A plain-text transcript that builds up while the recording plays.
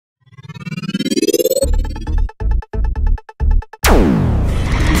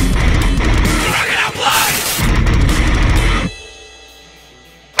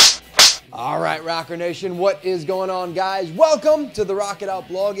Rocker Nation? What is going on, guys? Welcome to the Rock It Out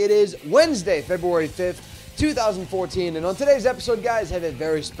blog. It is Wednesday, February 5th, 2014, and on today's episode, guys, I have a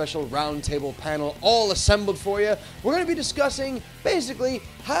very special roundtable panel all assembled for you. We're going to be discussing, basically,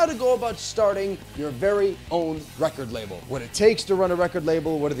 how to go about starting your very own record label. What it takes to run a record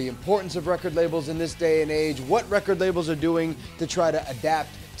label, what are the importance of record labels in this day and age, what record labels are doing to try to adapt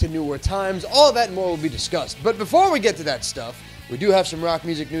to newer times. All that and more will be discussed. But before we get to that stuff, we do have some rock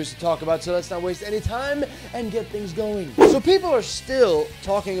music news to talk about, so let's not waste any time and get things going. So people are still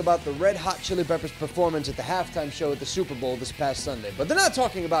talking about the Red Hot Chili Peppers performance at the halftime show at the Super Bowl this past Sunday. But they're not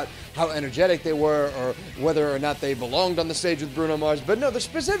talking about how energetic they were or whether or not they belonged on the stage with Bruno Mars. But no, they're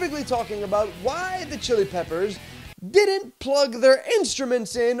specifically talking about why the Chili Peppers didn't plug their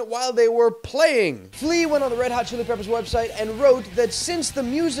instruments in while they were playing. Flea went on the Red Hot Chili Peppers website and wrote that since the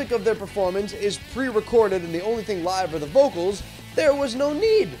music of their performance is pre-recorded and the only thing live are the vocals, there was no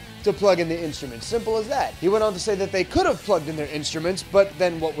need to plug in the instruments. Simple as that. He went on to say that they could have plugged in their instruments, but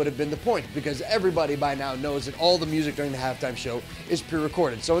then what would have been the point? Because everybody by now knows that all the music during the halftime show is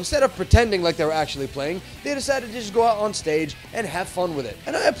pre-recorded. So instead of pretending like they were actually playing, they decided to just go out on stage and have fun with it.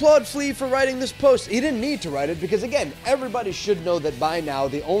 And I applaud Flea for writing this post. He didn't need to write it because, again, everybody should know that by now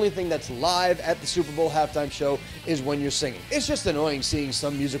the only thing that's live at the Super Bowl halftime show is when you're singing. It's just annoying seeing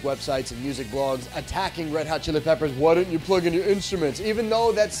some music websites and music blogs attacking Red Hot Chili Peppers. Why didn't you plug in your instruments? Even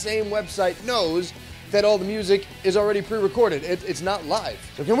though that same website knows that all the music is already pre-recorded. It's not live.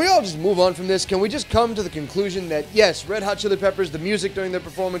 So can we all just move on from this? Can we just come to the conclusion that, yes, Red Hot Chili Peppers, the music during their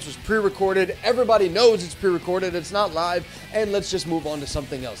performance was pre-recorded. Everybody knows it's pre-recorded. It's not live. And let's just move on to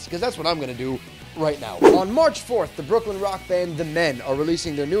something else, because that's what I'm going to do right now. On March 4th, the Brooklyn rock band The Men are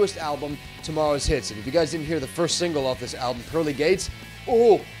releasing their newest album, Tomorrow's Hits. And if you guys didn't hear the first single off this album, Pearly Gates,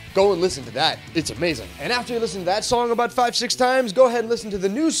 go and listen to that. It's amazing. And after you listen to that song about 5-6 times, go ahead and listen to the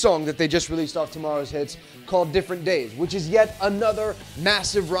new song that they just released off Tomorrow's Hits called Different Days, which is yet another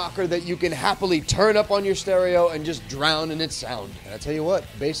massive rocker that you can happily turn up on your stereo and just drown in its sound. And I tell you what,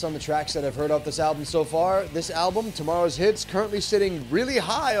 based on the tracks that I've heard off this album so far, this album, Tomorrow's Hits, currently sitting really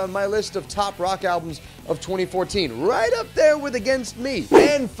high on my list of top rock albums of 2014, right up there with Against Me.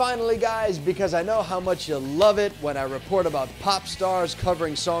 And finally, guys, because I know how much you love it when I report about pop stars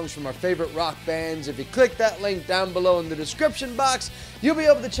covering songs from our favorite rock bands, if you click that link down below in the description box, you'll be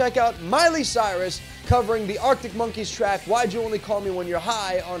able to check out Miley Cyrus covering the Arctic Monkeys track Why'd You Only Call Me When You're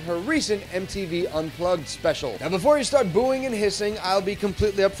High on her recent MTV Unplugged special. Now, before you start booing and hissing, I'll be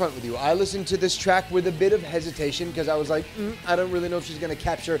completely upfront with you. I listened to this track with a bit of hesitation because I was like, I don't really know if she's going to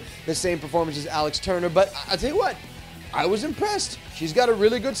capture the same performance as Alex Turner, but I'll tell you what, I was impressed. She's got a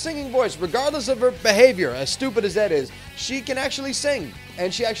really good singing voice, regardless of her behavior, as stupid as that is. She can actually sing,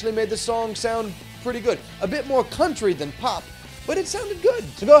 and she actually made the song sound pretty good. A bit more country than pop, but it sounded good.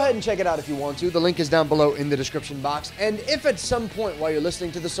 So go ahead and check it out if you want to. The link is down below in the description box. And if at some point while you're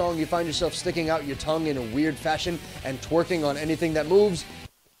listening to the song you find yourself sticking out your tongue in a weird fashion and twerking on anything that moves,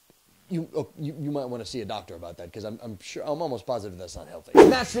 you might want to see a doctor about that, because I'm almost positive that's not healthy. And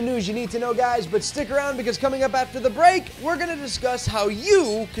that's the news you need to know, guys, but stick around because coming up after the break, we're going to discuss how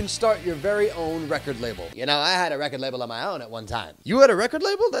you can start your very own record label. You know, I had a record label of my own at one time. You had a record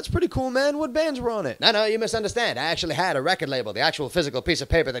label? That's pretty cool, man. What bands were on it? No, you misunderstand. I actually had a record label, the actual physical piece of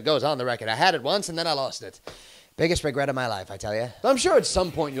paper that goes on the record. I had it once and then I lost it. Biggest regret of my life, I tell you. I'm sure at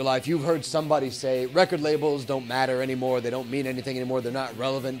some point in your life you've heard somebody say record labels don't matter anymore, they don't mean anything anymore, they're not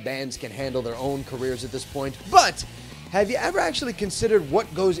relevant, bands can handle their own careers at this point. But have you ever actually considered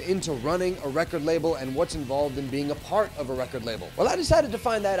what goes into running a record label and what's involved in being a part of a record label? Well, I decided to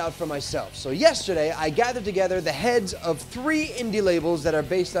find that out for myself. So yesterday, I gathered together the heads of 3 indie labels that are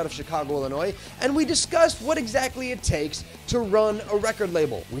based out of Chicago, Illinois, and we discussed what exactly it takes to run a record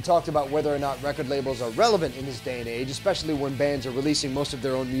label. We talked about whether or not record labels are relevant in this day and age, especially when bands are releasing most of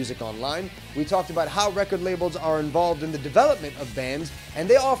their own music online. We talked about how record labels are involved in the development of bands, and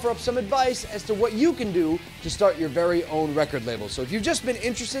they offer up some advice as to what you can do to start your very own record label. So if you've just been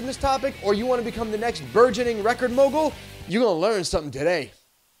interested in this topic, or you want to become the next burgeoning record mogul, you're going to learn something today.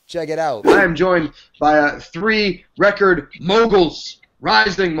 Check it out. I am joined by 3 record moguls,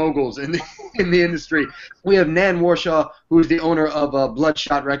 rising moguls in the industry. We have Nan Warshaw, who is the owner of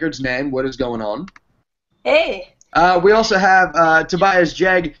Bloodshot Records. Nan, what is going on? Hey. We also have Tobias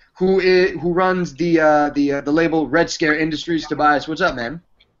Jeg, who runs the label Red Scare Industries. Tobias, what's up, man?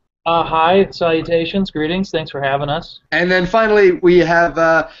 Hi, salutations, greetings, thanks for having us. And then finally, we have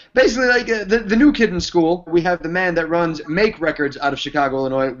basically like the new kid in school. We have the man that runs Make Records out of Chicago,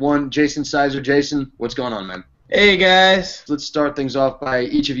 Illinois, one Jason Sizer. Jason, what's going on, man? Hey guys. Let's start things off by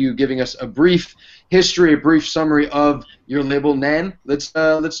each of you giving us a brief history, a brief summary of your label, Nan. Let's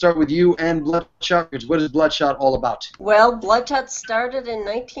start with you and Bloodshot. What is Bloodshot all about? Well, Bloodshot started in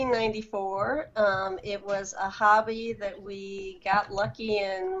 1994. It was a hobby that we got lucky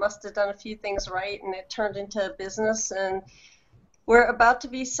and must have done a few things right, and it turned into a business. And we're about to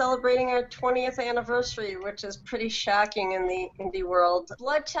be celebrating our 20th anniversary, which is pretty shocking in the indie world.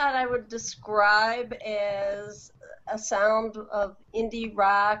 Bloodshot I would describe as a sound of indie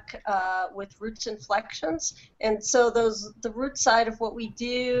rock with roots inflections. And so the root side of what we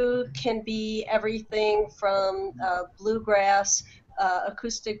do can be everything from bluegrass,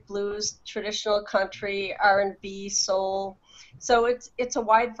 acoustic blues, traditional country, R&B, soul. So it's a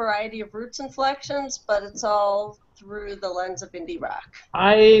wide variety of roots inflections, but it's all through the lens of indie rock.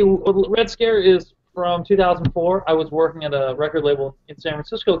 Red Scare is from 2004. I was working at a record label in San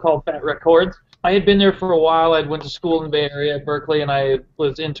Francisco called Fat Records. I had been there for a while. I went to school in the Bay Area at Berkeley, and I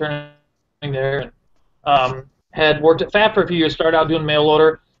was interning there. And had worked at Fat for a few years. Started out doing mail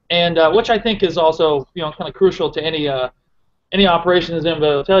order, and which I think is also kind of crucial to any operation, as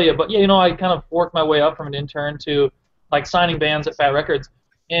anybody will tell you. But yeah, I kind of worked my way up from an intern to like signing bands at Fat Records,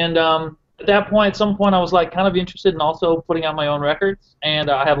 and at some point, I was like kind of interested in also putting out my own records,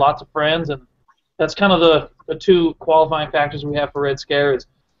 and I had lots of friends, and that's kind of the two qualifying factors we have for Red Scare is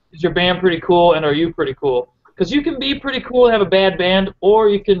your band pretty cool, and are you pretty cool? Because you can be pretty cool and have a bad band, or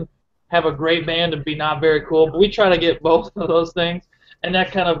you can have a great band and be not very cool, but we try to get both of those things, and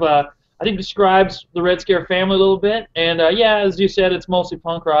that kind of, I think, describes the Red Scare family a little bit, and yeah, as you said, it's mostly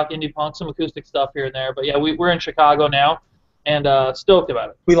punk rock, indie punk, some acoustic stuff here and there, but yeah, we're in Chicago now, and stoked about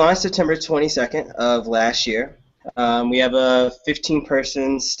it. We launched September 22nd of last year. We have a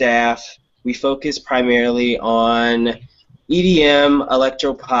 15-person staff. We focus primarily on EDM,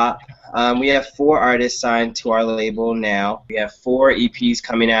 electropop. We have 4 artists signed to our label now. We have 4 EPs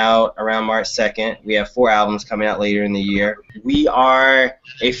coming out around March 2nd. We have 4 albums coming out later in the year. We are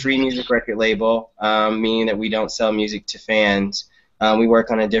a free music record label, meaning that we don't sell music to fans. We work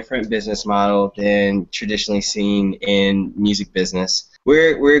on a different business model than traditionally seen in music business.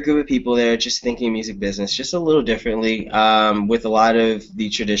 We're a group of people that are just thinking music business just a little differently with a lot of the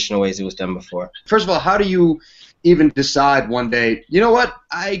traditional ways it was done before. First of all, how do you even decide one day, you know what,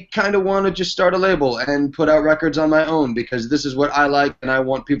 I kind of want to just start a label and put out records on my own because this is what I like and I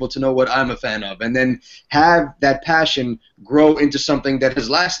want people to know what I'm a fan of, and then have that passion grow into something that has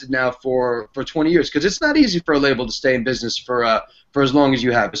lasted now for 20 years? Because it's not easy for a label to stay in business for as long as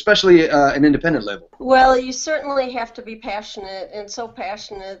you have, especially an independent label. Well, you certainly have to be passionate, and so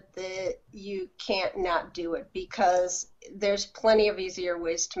passionate that you can't not do it because there's plenty of easier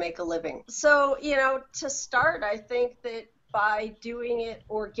ways to make a living. So, to start, I think that by doing it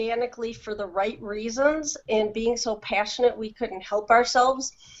organically for the right reasons and being so passionate we couldn't help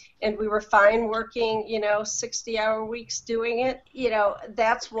ourselves, and we were fine working, 60-hour weeks doing it,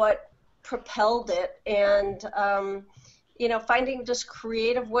 that's what propelled it. And finding just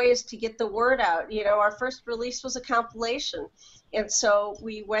creative ways to get the word out. Our first release was a compilation, and so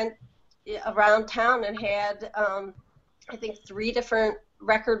we went around town and had, I think, 3 different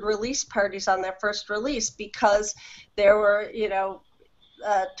record release parties on that first release because there were,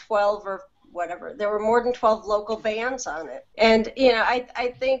 12 or whatever. There were more than 12 local bands on it. And,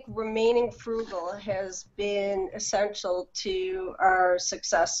 I think remaining frugal has been essential to our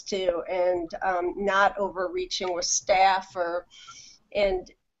success, too, and not overreaching with staff and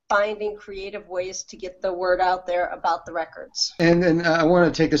finding creative ways to get the word out there about the records. And then I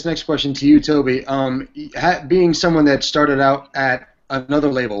want to take this next question to you, Toby. Being someone that started out at another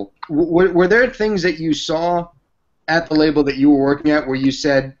label, were there things that you saw at the label that you were working at where you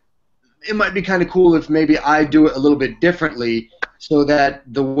said, it might be kind of cool if maybe I do it a little bit differently so that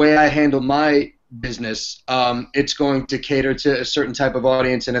the way I handle my business, it's going to cater to a certain type of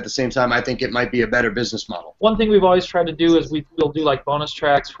audience, and at the same time I think it might be a better business model? One thing we've always tried to do is we'll do like bonus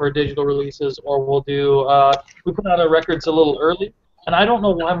tracks for digital releases, or we'll do we put out our records a little early. And I don't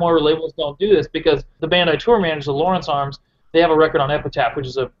know why more labels don't do this, because the band I tour manage, the Lawrence Arms, they have a record on Epitaph, which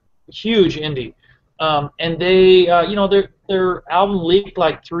is a huge indie. And they, their album leaked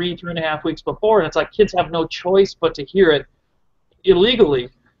like 3.5 weeks before, and it's like kids have no choice but to hear it illegally.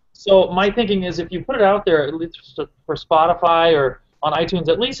 So my thinking is, if you put it out there, at least for Spotify or on iTunes,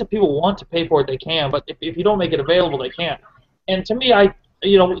 at least if people want to pay for it, they can. But if you don't make it available, they can't. And to me,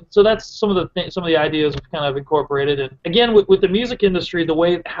 so that's some of the ideas we've kind of incorporated. And again, with the music industry, the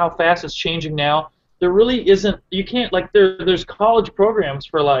way how fast it's changing now, there really isn't. You can't there's college programs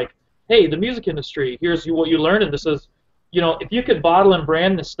for hey, the music industry, here's what you learn, and this is you know, if you could bottle and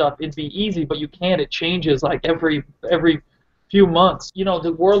brand this stuff, it'd be easy, but you can't. It changes like every few months. You know,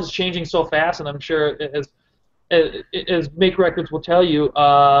 the world is changing so fast, and I'm sure as Make Records will tell you,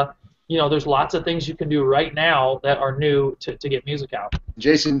 you know, there's lots of things you can do right now that are new to get music out.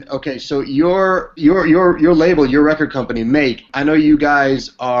 Jason, okay, so your label, your record company, Make, I know you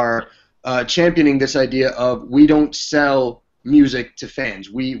guys are championing this idea of we don't sell music to fans.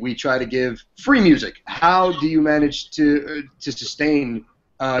 We try to give free music. How do you manage to sustain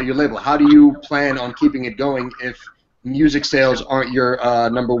your label? How do you plan on keeping it going if music sales aren't your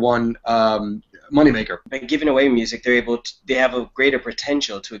number one moneymaker? By giving away music, they have a greater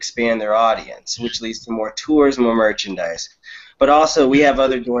potential to expand their audience, which leads to more tours, more merchandise. But also, we have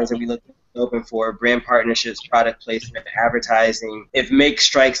other doors that we look open for: brand partnerships, product placement, advertising. If Make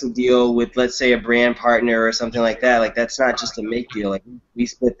strikes a deal with, let's say, a brand partner or something like that, like that's not just a Make deal. Like we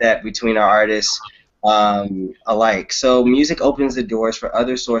split that between our artists alike. So music opens the doors for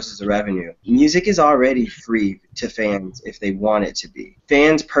other sources of revenue. Music is already free to fans if they want it to be.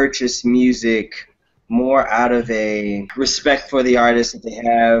 Fans purchase music more out of a respect for the artist that they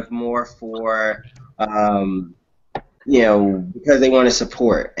have, more for you know, because they want to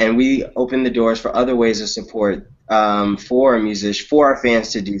support. And we open the doors for other ways of support for musicians, for our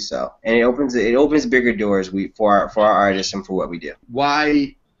fans to do so. And it opens bigger doors for our artists and for what we do.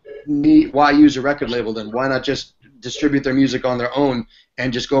 Why use a record label then? Why not just distribute their music on their own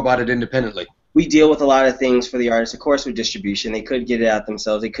and just go about it independently? We deal with a lot of things for the artists, of course, with distribution. They could get it out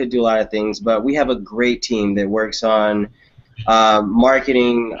themselves. They could do a lot of things, but we have a great team that works on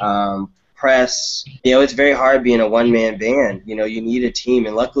marketing, press. You know, it's very hard being a one-man band. You know, you need a team,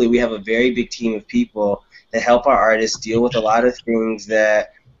 and luckily we have a very big team of people that help our artists deal with a lot of things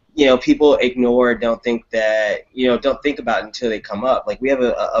that, you know, people ignore, don't think about until they come up. Like, we have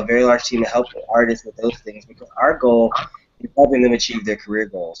a very large team to help artists with those things, because our goal is helping them achieve their career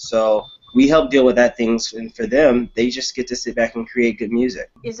goals. So we help deal with that things, and for them, they just get to sit back and create good music.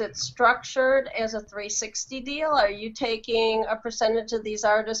 Is it structured as a 360 deal? Are you taking a percentage of these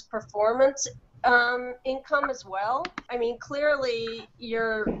artists' performance income as well? I mean, clearly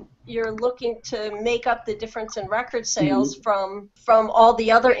you're looking to make up the difference in record sales from all the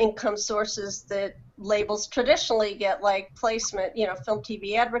other income sources that labels traditionally get, like placement, you know, film,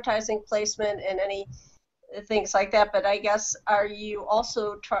 TV advertising placement, and any things like that. But I guess, are you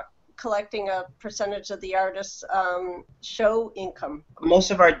also collecting a percentage of the artist's show income?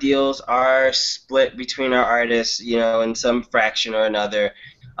 Most of our deals are split between our artists, you know, in some fraction or another,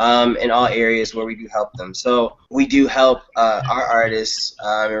 in all areas where we do help them. So we do help our artists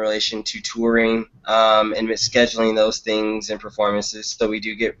in relation to touring and scheduling those things and performances. So we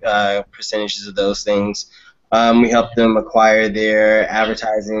do get percentages of those things. We help them acquire their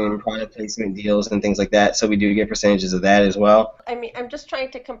advertising and product placement deals and things like that, so we do get percentages of that as well. I mean, I'm just trying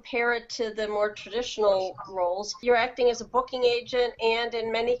to compare it to the more traditional roles. You're acting as a booking agent and,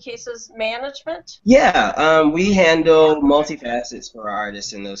 in many cases, management? Yeah, we handle multifacets for our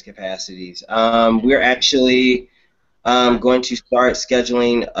artists in those capacities. We're actually going to start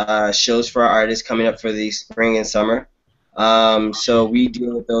scheduling shows for our artists coming up for the spring and summer. So we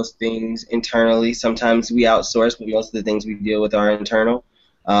deal with those things internally. Sometimes we outsource, but most of the things we deal with are internal.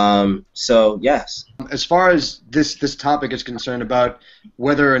 So yes. As far as this topic is concerned about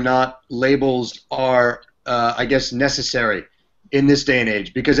whether or not labels are, I guess, necessary in this day and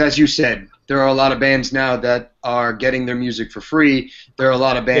age, because as you said, there are a lot of bands now that are getting their music for free. There are a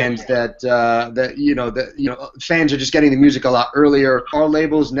lot of bands that fans are just getting the music a lot earlier. Are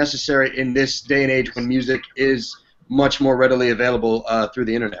labels necessary in this day and age when music is much more readily available through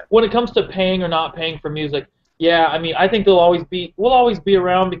the internet? When it comes to paying or not paying for music, yeah, I mean, I think we'll always be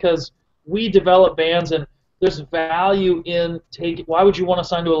around, because we develop bands, and there's value in taking. Why would you want to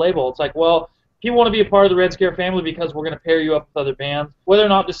sign to a label? It's like, well, if you want to be a part of the Red Scare family, because we're going to pair you up with other bands, whether or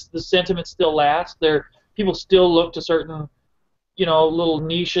not the sentiment still lasts, people still look to certain, you know, little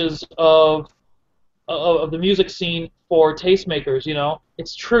niches of the music scene for tastemakers. You know,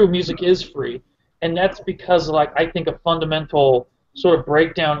 it's true, music is free. And that's because, like, I think a fundamental sort of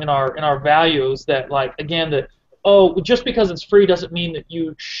breakdown in our values that, like, again, just because it's free doesn't mean that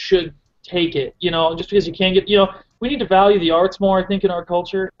you should take it. You know, just because you can't get, you know, we need to value the arts more, I think, in our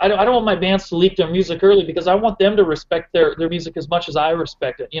culture. I don't want my bands to leak their music early, because I want them to respect their music as much as I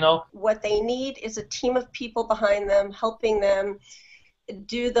respect it, you know? What they need is a team of people behind them, helping them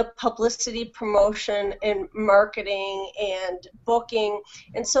do the publicity, promotion, and marketing and booking.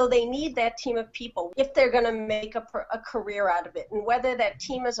 And so they need that team of people if they're going to make a career out of it. And whether that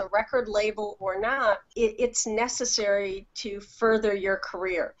team is a record label or not, it's necessary to further your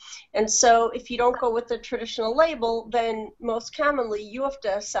career. And so if you don't go with the traditional label, then most commonly you have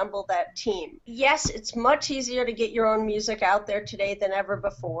to assemble that team. Yes, it's much easier to get your own music out there today than ever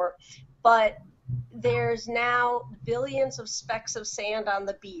before, but there's now billions of specks of sand on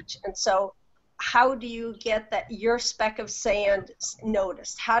the beach. And so how do you get your speck of sand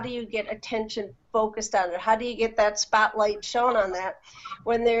noticed? How do you get attention focused on it? How do you get that spotlight shown on that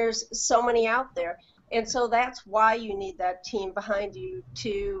when there's so many out there? And so that's why you need that team behind you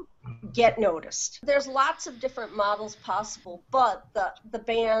to get noticed. There's lots of different models possible, but the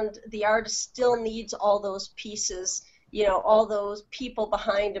band, the artist still needs all those pieces, all those people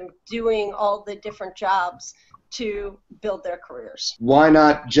behind them doing all the different jobs to build their careers. Why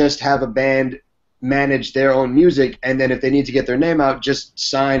not just have a band manage their own music, and then if they need to get their name out, just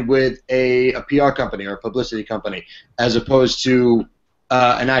sign with a PR company or a publicity company, as opposed to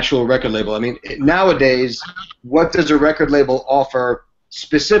an actual record label? I mean, nowadays, what does a record label offer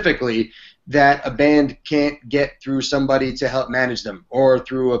specifically that a band can't get through somebody to help manage them, or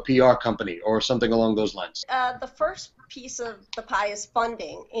through a PR company, or something along those lines? The first piece of the pie is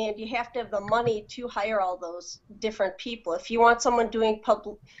funding, and you have to have the money to hire all those different people. If you want someone doing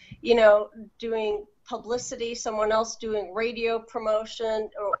doing publicity, someone else doing radio promotion,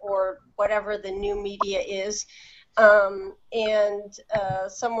 or whatever the new media is, and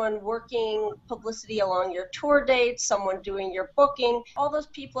someone working publicity along your tour dates, someone doing your booking, all those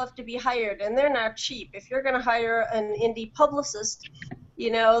people have to be hired, and they're not cheap. If you're going to hire an indie publicist,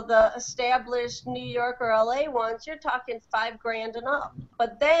 the established New York or LA ones, you're talking $5,000 and up.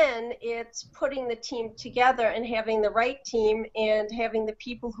 But then it's putting the team together and having the right team and having the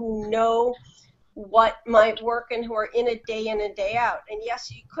people who know what might work and who are in it day in and day out. And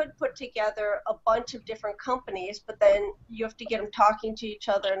yes, you could put together a bunch of different companies, but then you have to get them talking to each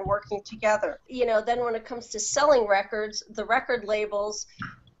other and working together. Then when it comes to selling records, the record labels,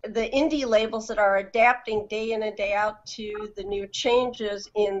 the indie labels that are adapting day in and day out to the new changes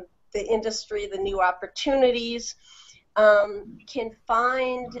in the industry, the new opportunities, can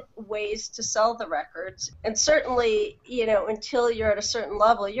find ways to sell the records. And certainly, until you're at a certain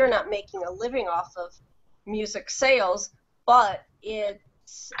level, you're not making a living off of music sales, but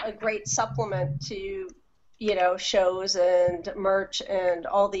it's a great supplement to shows and merch and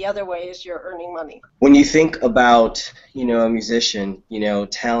all the other ways you're earning money. When you think about, a musician,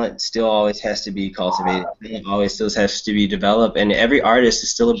 talent still always has to be cultivated. Talent always still has to be developed, and every artist is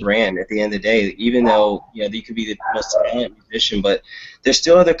still a brand at the end of the day. Even though, you could be the most talented musician, but there's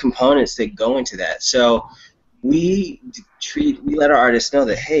still other components that go into that. So we let our artists know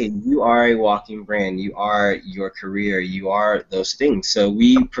that, hey, you are a walking brand. You are your career. You are those things. So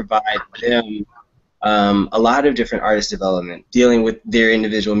we provide them a lot of different artist development, dealing with their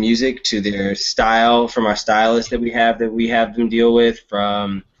individual music to their style, from our stylists that we have them deal with,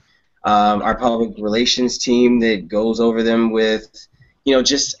 from our public relations team that goes over them with,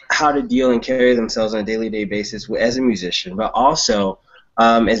 just how to deal and carry themselves on a daily basis as a musician. But also,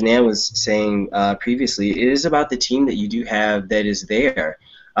 as Nan was saying previously, it is about the team that you do have that is there.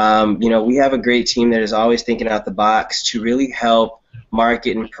 We have a great team that is always thinking out the box to really help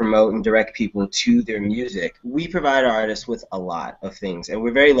market and promote and direct people to their music. We provide our artists with a lot of things, and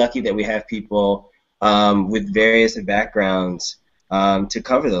we're very lucky that we have people with various backgrounds to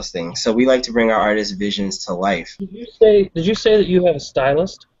cover those things. So we like to bring our artists' visions to life. Did you say that you have a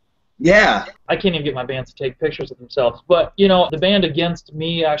stylist? Yeah. I can't even get my band to take pictures of themselves. But, the band Against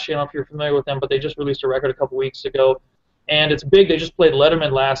Me, actually, I don't know if you're familiar with them, but they just released a record a couple weeks ago, and it's big. They just played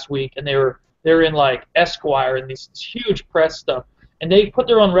Letterman last week, and they were in, like, Esquire and these huge press stuff. And they put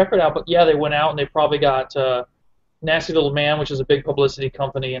their own record out, but yeah, they went out and they probably got Nasty Little Man, which is a big publicity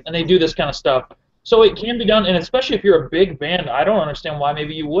company, and they do this kind of stuff. So it can be done, and especially if you're a big band, I don't understand why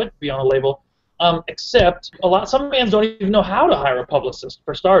maybe you would be on a label, except some bands don't even know how to hire a publicist,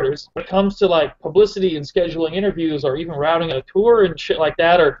 for starters. When it comes to like publicity and scheduling interviews, or even routing a tour and shit like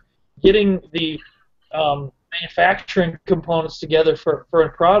that, or getting the manufacturing components together for a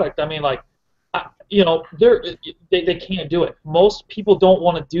product, I mean, like, they can't do it. Most people don't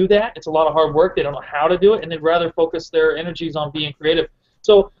want to do that. It's a lot of hard work. They don't know how to do it, and they'd rather focus their energies on being creative.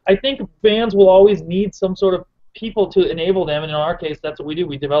 So I think bands will always need some sort of people to enable them, and in our case, that's what we do.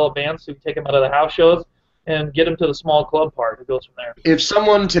 We develop bands to take them out of the house shows and get them to the small club part. It goes from there. If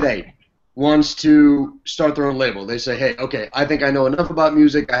someone today wants to start their own label. They say, hey, okay, I think I know enough about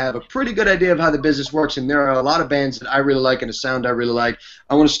music. I have a pretty good idea of how the business works, and there are a lot of bands that I really like and a sound I really like.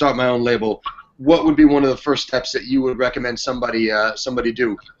 I want to start my own label. What would be one of the first steps that you would recommend somebody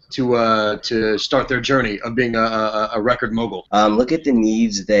do to start their journey of being a record mogul? Look at the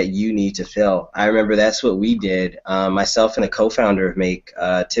needs that you need to fill. I remember that's what we did. Myself and a co-founder of Make,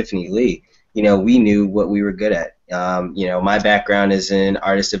 Tiffany Lee, we knew what we were good at. My background is in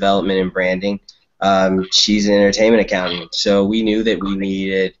artist development and branding. She's an entertainment accountant, so we knew that we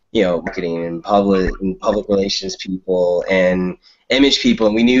needed, marketing and public relations people and image people,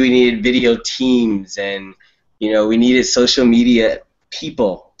 and we knew we needed video teams, and we needed social media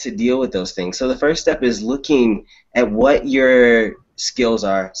people to deal with those things. So the first step is looking at what your skills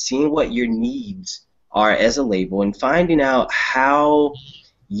are, seeing what your needs are as a label, and finding out how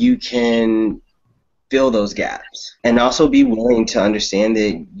you can fill those gaps, and also be willing to understand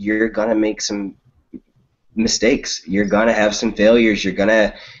that you're gonna make some mistakes. You're gonna have some failures. You're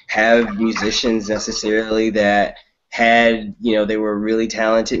gonna have musicians necessarily that had, they were really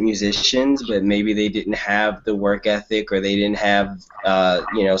talented musicians, but maybe they didn't have the work ethic, or they didn't have,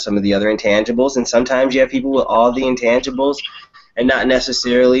 some of the other intangibles. And sometimes you have people with all the intangibles and not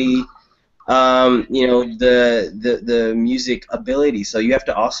necessarily the music ability. So you have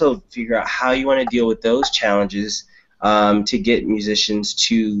to also figure out how you want to deal with those challenges to get musicians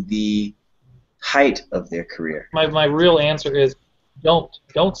to the height of their career. My real answer is don't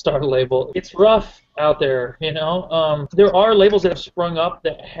start a label. It's rough out there, There are labels that have sprung up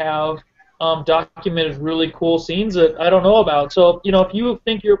that have documented really cool scenes that I don't know about. So, if you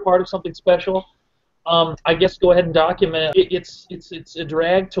think you're a part of something special, I guess go ahead and document it. It's a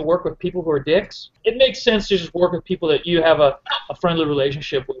drag to work with people who are dicks. It makes sense to just work with people that you have a friendly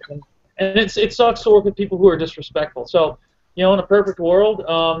relationship with, and it sucks to work with people who are disrespectful. So, in a perfect world,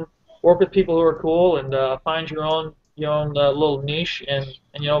 work with people who are cool and find your own little niche and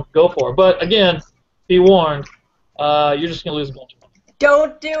go for it. But again, be warned, you're just gonna lose a bunch of money.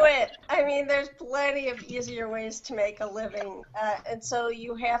 Don't do it. I mean, there's plenty of easier ways to make a living, and so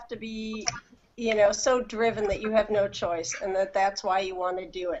you have to be so driven that you have no choice, and that's why you want to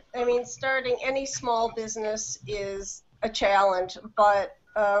do it. I mean, starting any small business is a challenge, but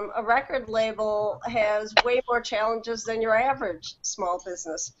a record label has way more challenges than your average small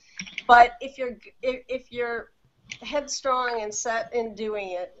business. But if you're headstrong and set in doing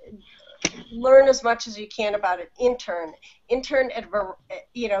it, learn as much as you can about it. Intern at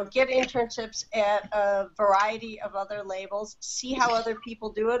get internships at a variety of other labels. See how other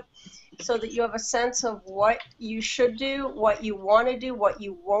people do it, so that you have a sense of what you should do, what you want to do, what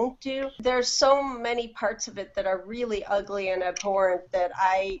you won't do. There's so many parts of it that are really ugly and abhorrent that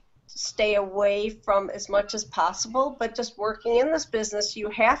I stay away from as much as possible. But just working in this business, you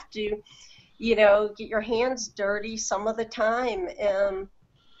have to, get your hands dirty some of the time.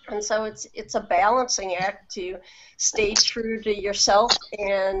 And so it's a balancing act to stay true to yourself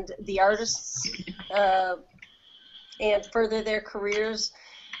and the artists and further their careers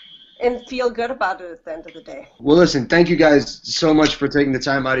and feel good about it at the end of the day. Well, listen, thank you guys so much for taking the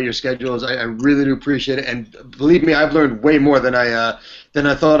time out of your schedules. I really do appreciate it, and believe me, I've learned way more than I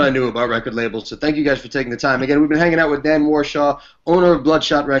thought I knew about record labels. So thank you guys for taking the time. Again, we've been hanging out with Dan Warshaw, owner of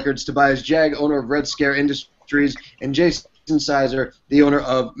Bloodshot Records, Tobias Jag, owner of Red Scare Industries, and Jason Sizer, the owner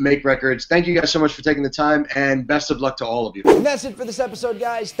of Make Records. Thank you guys so much for taking the time, and best of luck to all of you. And that's it for this episode,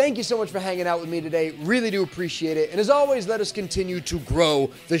 guys. Thank you so much for hanging out with me today. Really do appreciate it. And as always, let us continue to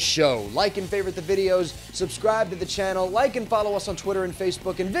grow the show. Like and favorite the videos, subscribe to the channel, like and follow us on Twitter and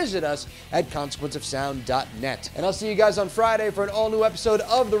Facebook, and visit us at consequenceofsound.net. And I'll see you guys on Friday for an all-new episode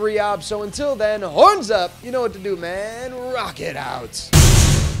of The Reob. So until then, horns up. You know what to do, man. Rock it out.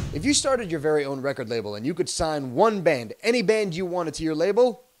 If you started your very own record label and you could sign one band, any band you wanted to your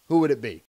label, who would it be?